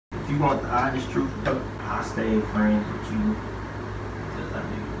you want the honest truth, bro, I stay friends with you because I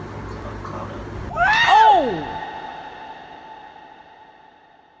knew you were gonna clout up. Oh!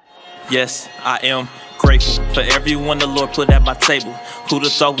 Yes, I am grateful for everyone the Lord put at my table. Who'da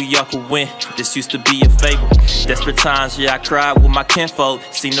thought we all could win? This used to be a fable. Desperate times, yeah, I cried with my kinfolk.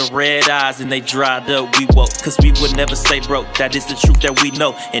 Seen the red eyes and they dried up. We woke, cause we would never stay broke. That is the truth that we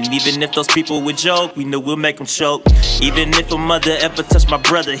know. And even if those people would joke, we knew we'll make them choke. Even if a mother ever touched my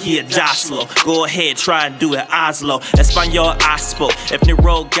brother, he'd die slow. Go ahead, try and do it Oslo. Espanol, I spoke. If the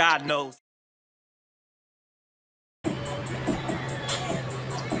road, God knows.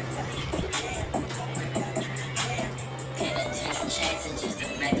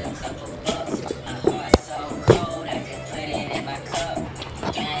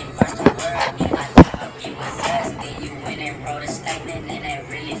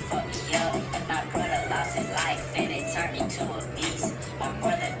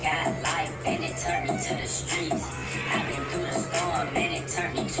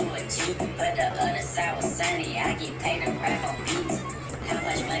 But the other side was sunny. I get paid to rap on beats. How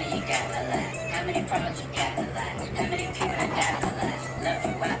much money you got? A lot. How many problems you got? A lot. How many people that died? A lot. Love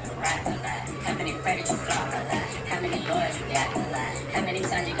you out the rap? A lot. How many credits you flop? A lot. How many lawyers you got? A lot. How many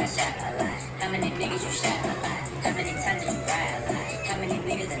times you got shot? A lot. How many niggas you shot? A lot. How many times did you ride? A lot. How many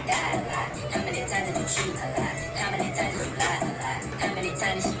niggas that died? A lot. How many times did you cheat? A lot. How many times did you lie? A lot. How many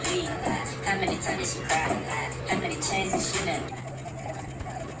times did she bleed? A lot. How many times did she cry? A lot. How many chains did she done?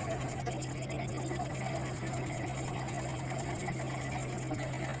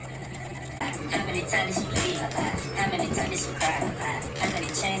 How many times did she bleed? How many times did she cry? How many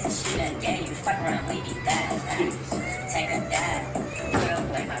chains did she done gave you? Fuck around, we be died. Take a dive. Girl,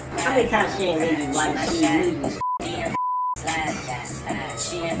 play my pride. How many times she ain't made you like she movies?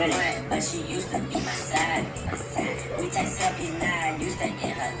 She ain't front, but she used to be my side. We take selfies now, used to in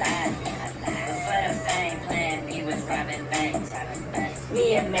her life. Before the fame plan, me was robbing banks.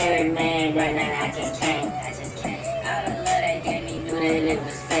 Me a married man, right now I just can't. All the love they gave me knew that it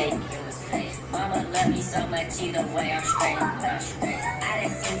was fake. Mama loved me so much, either way I'm straight. I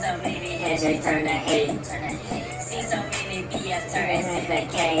done seen so many heads, they turn to hate. See so many BS turn into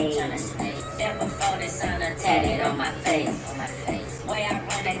cage. Then before this sun tatted on my face. Way I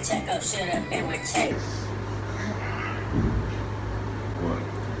run that checkup should've been with Chase. What?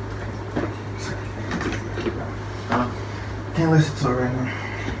 Huh? Can't listen to it right now.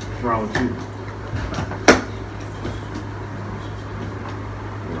 What's wrong with you?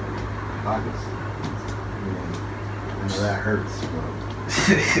 Pockets. I know that hurts, but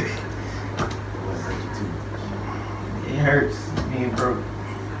that hurts too. It hurts being broke.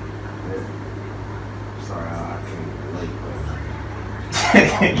 Yeah. Sorry, I can't relate, but You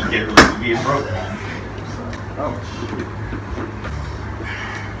can't really being broke. sorry. Oh shit.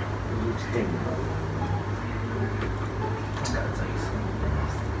 What you thinking about? I gotta tell you something.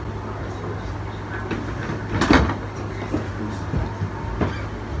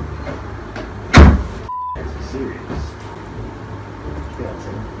 That's serious. You gotta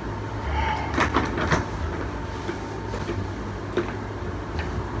tell me.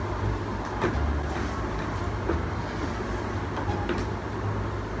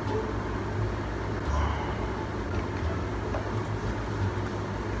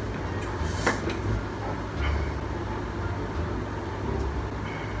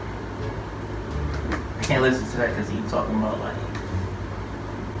 I can't listen to that because he's talking about like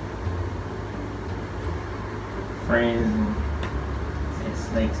friends and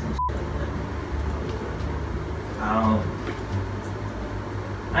snakes and shit like that.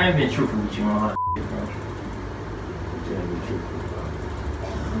 I ain't been truthful with you on a lot of shit, bro. What you ain't be truthful about?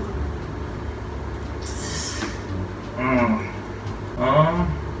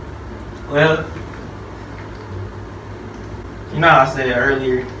 Well, you know how I said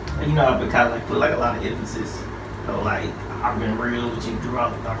earlier, you know I've been kind of like put like a lot of emphasis. So like I've been real with you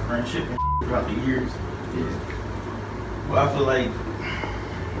throughout our friendship and throughout the years. Yeah. Well, I feel like,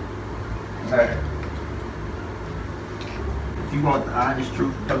 if you want the honest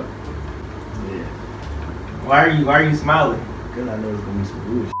truth, bro, Yeah. why are you smiling? Because I know it's gonna be some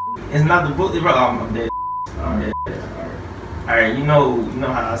bullshit. It's not the book, bro. I'm dead. I'm dead. Alright, you know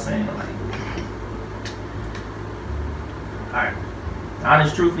how I was saying like. Alright, the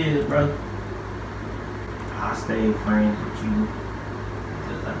honest truth is, bro, I stayed friends with you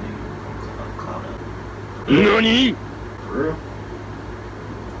because I knew you were gonna clout up. NANI?! For real?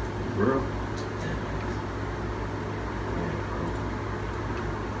 For real?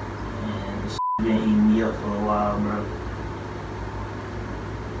 And this shit been eating me up for a while, bro.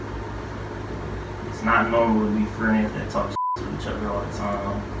 It's not normal to be friends that talk shit to each other all the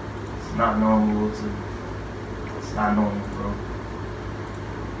time. It's not normal it's not normal, bro.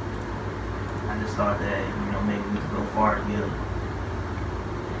 I just thought that, you know, maybe we could go far together.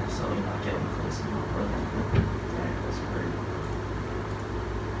 And so, you know, I kept me close to my brother. Damn, that's crazy.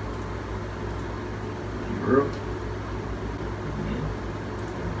 You real? Yeah.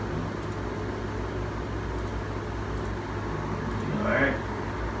 You alright?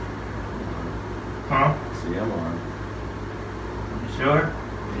 Huh? See, I'm alright. You sure?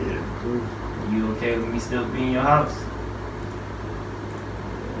 Yeah, cool. You okay with me still being in your house?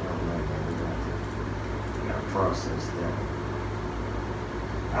 Process that.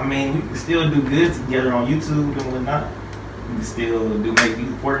 I mean, we can still do good together on YouTube and whatnot. We can still do maybe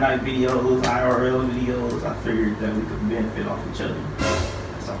Fortnite videos, IRL videos. I figured that we could benefit off each other.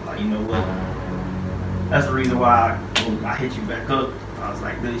 So I'm like, you know what? That's the reason why I hit you back up. I was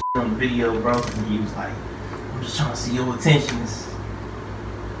like, good shit on the video, bro. And he was like, I'm just trying to see your intentions.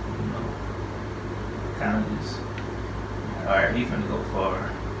 You know, kind of just, alright, he finna go far.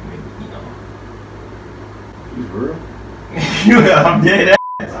 Maybe, you know. You for real? I'm dead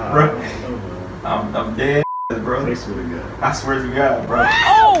ass, bro. I'm dead ass, bro. I swear to God. I swear to God, bro.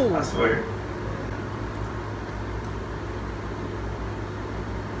 Oh! I swear.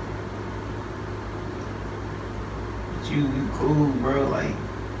 But you cool, bro. Like,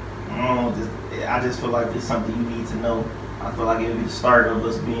 I just feel like it's something you need to know. I feel like it'll be the start of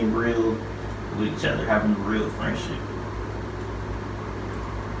us being real with each other, having a real friendship.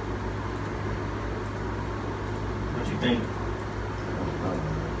 What you think?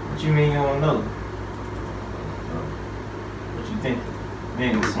 What you mean you don't know? What you think?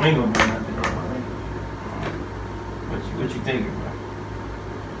 Man, swing on me. What you thinking, bro?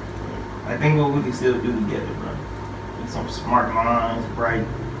 I think what we can still do together, bro. With some smart minds, bright,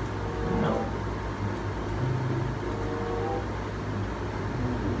 you know.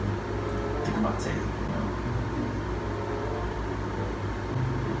 Think about taking, you know.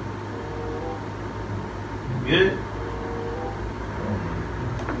 You good?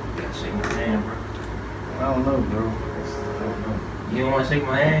 You gotta shake my hand, bro. I don't know, bro. I don't know. You don't want to shake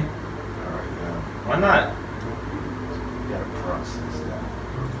my hand? Alright, now. Why not? You gotta process that.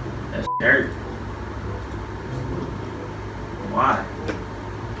 That shit hurt. Why?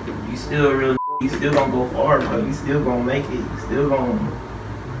 You still real. You still gonna go far, bro. You still gonna make it. You still gonna.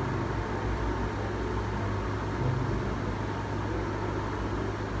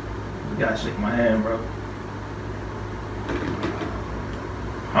 You gotta shake my hand, bro.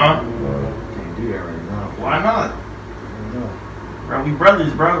 Huh? Can't do that right now. Why not? I don't know. Bro, we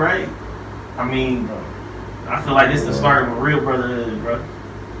brothers, bro, right? I mean, I feel like this is the start of a real brotherhood, bro.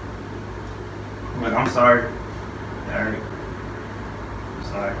 Look, I'm sorry. Alright. I'm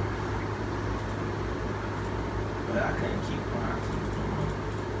sorry. But I couldn't keep quiet.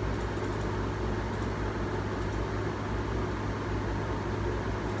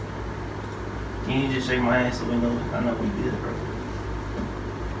 Can you just shake my hand so we know I know we did, bro?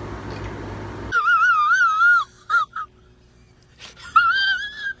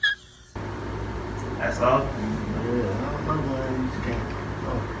 That's all? Yeah, I don't know, man. You just can't.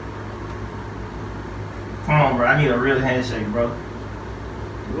 Oh. Come on, bro. I need a real handshake, bro.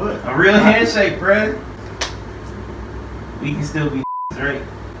 What? A real handshake, bro. We can still be right.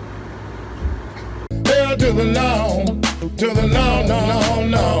 Hell to the no, to the no, no, no,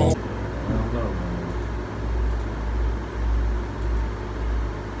 no. I don't know, man.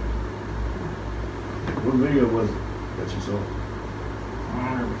 What video was it that you saw? I don't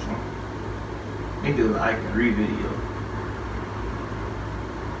remember which one. I think it was I Can Read video.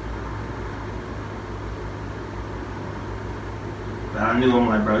 But I knew, I'm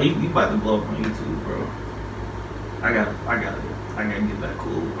like, bro, he about to blow up on YouTube, bro. I gotta get back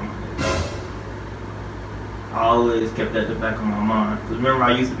cool. I always kept that at the back of my mind. Cause remember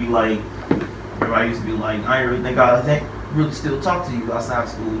I used to be like, I ain't really think I really still talk to you outside of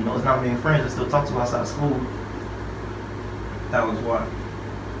school. You know, it's not being friends, I still talk to you outside of school. That was why.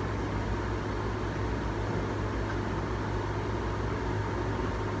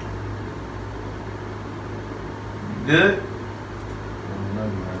 You good? I don't know,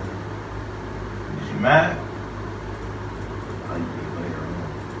 man. Is you mad? How you be later on?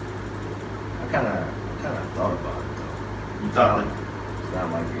 I kind of thought about it though. You thought like It's not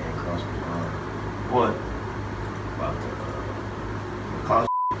like being across my mind what? about the Clout?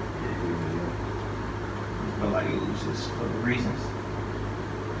 yeah. You felt like it was just for the reasons.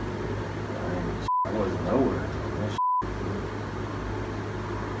 I wasn't nowhere.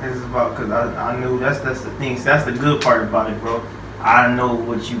 This is about, cause I knew that's the thing. That's the good part about it, bro. I know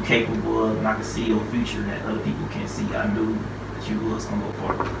what you capable of, and I can see your future that other people can't see. I knew that you was gonna go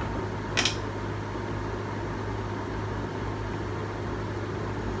far.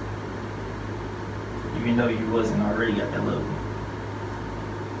 me know you wasn't already at that level.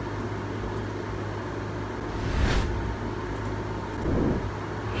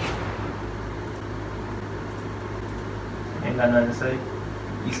 Ain't got nothing to say.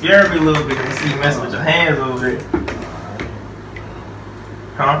 You scared me a little bit because I see you messing with your hands over there.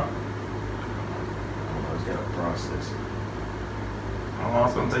 Huh? I just gotta process it. How long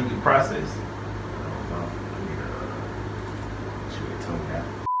it's gonna take you to process? I don't know. She would tell me that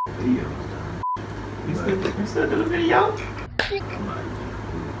video was done. You still do the video? I'm not even in the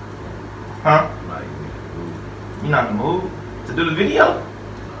mood. Huh? I'm not even in the mood. You not in the mood to do the video?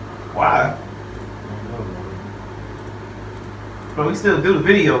 Why? I don't know, bro. Bro, we still do the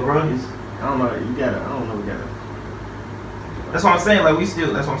video, bro. I don't know. You gotta. I don't know. We gotta. That's what I'm saying. Like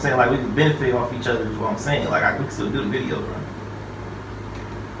that's what I'm saying. Like we can benefit off each other. Is what I'm saying. Like we can still do the video, bro.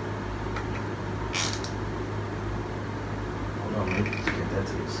 Hold on, man. Just get that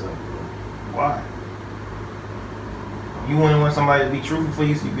to yourself, bro. Why? You wouldn't want somebody to be truthful for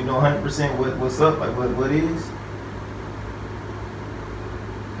you, so you can know 100% what's up, like what is.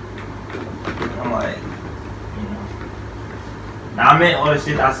 I'm like, you know. Now I meant all the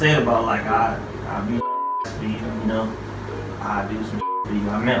shit I said about like I be for you, you know. I do some for you.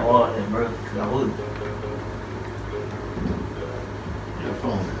 I meant all of that, bro. Cause I would. Where your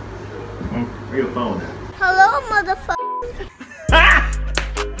phone at? Where your phone at? Hello, motherfucker.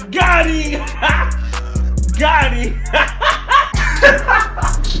 Got him! Got him!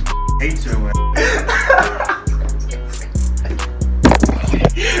 Hate your ass.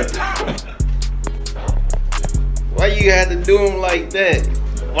 Why you had to do him like that?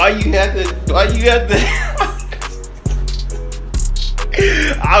 Why you had to?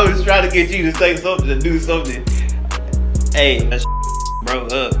 I was trying to get you to say something, to do something. Hey, that bro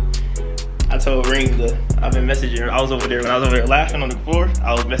up. I told Reem I've been messaging her. I was over there laughing on the floor.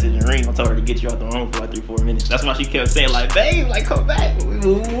 I was messaging Reem. I told her to get you out the room for like 3-4 minutes. That's why she kept saying like, babe, like come back.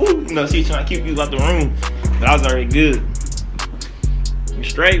 You know, she's trying to keep you out the room. But I was already good. You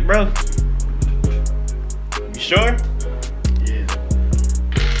straight, bro? You sure? Yeah.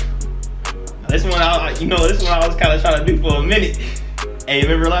 This one I was kind of trying to do for a minute. Hey,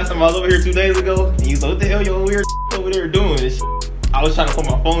 remember last time I was over here 2 days ago? And you was like, what the hell you weird over there doing this? I was trying to put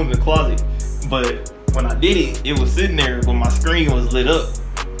my phone in the closet, but when I did it, it was sitting there, but my screen was lit up,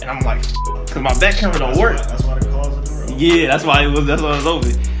 and I'm like, cause my back camera don't work. That's why the closet door open. Yeah, that's why it was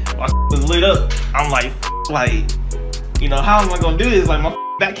open. My was lit up. I'm like, you know, how am I gonna do this? Like my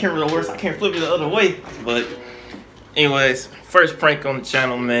back camera don't work, so I can't flip it the other way. But anyways, first prank on the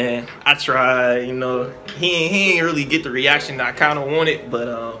channel, man. I tried, you know, he ain't really get the reaction that I kind of wanted,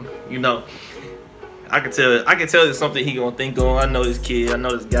 but you know. I can tell it's something he gonna think on. I know this kid, I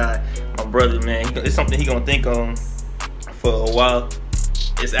know this guy, my brother, man. It's something he gonna think on for a while.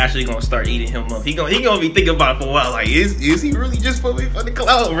 It's actually gonna start eating him up. He gonna be thinking about it for a while. Like, is he really just for me for the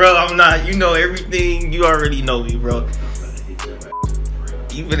clout, bro? I'm not. You know everything. You already know me, bro.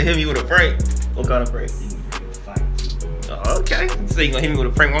 You finna hit me with a prank. What kind of prank? Oh, okay. So you gonna hit me with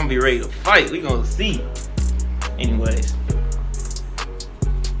a prank? I'm gonna be ready to fight. We gonna see. Anyways.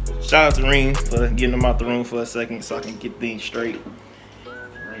 Shout out to Reem for getting him out the room for a second so I can get things straight.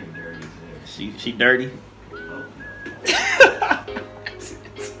 Reem dirty as hell. She dirty. Oh,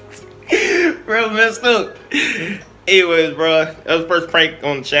 Bro, messed up. Anyways, bro, that was the first prank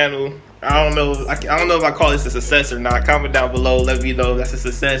on the channel. I don't know if I call this a success or not. Comment down below, let me know if that's a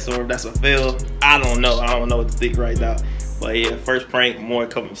success or if that's a fail. I don't know what to think right now. But yeah, first prank, more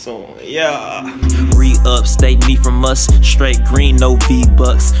coming soon. Yeah. Re-up, stay me from us. Straight green, no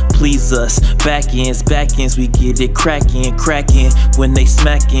V-bucks. Please us. Back ends, we get it cracking. When they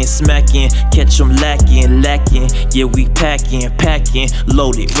smacking. Catch them lacking. Yeah, we packing.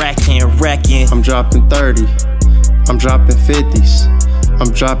 Loaded, racking. I'm dropping 30. I'm dropping 50s. I'm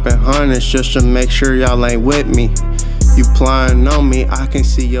dropping hundreds just to make sure y'all ain't with me. You plying on me, I can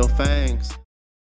see your fangs.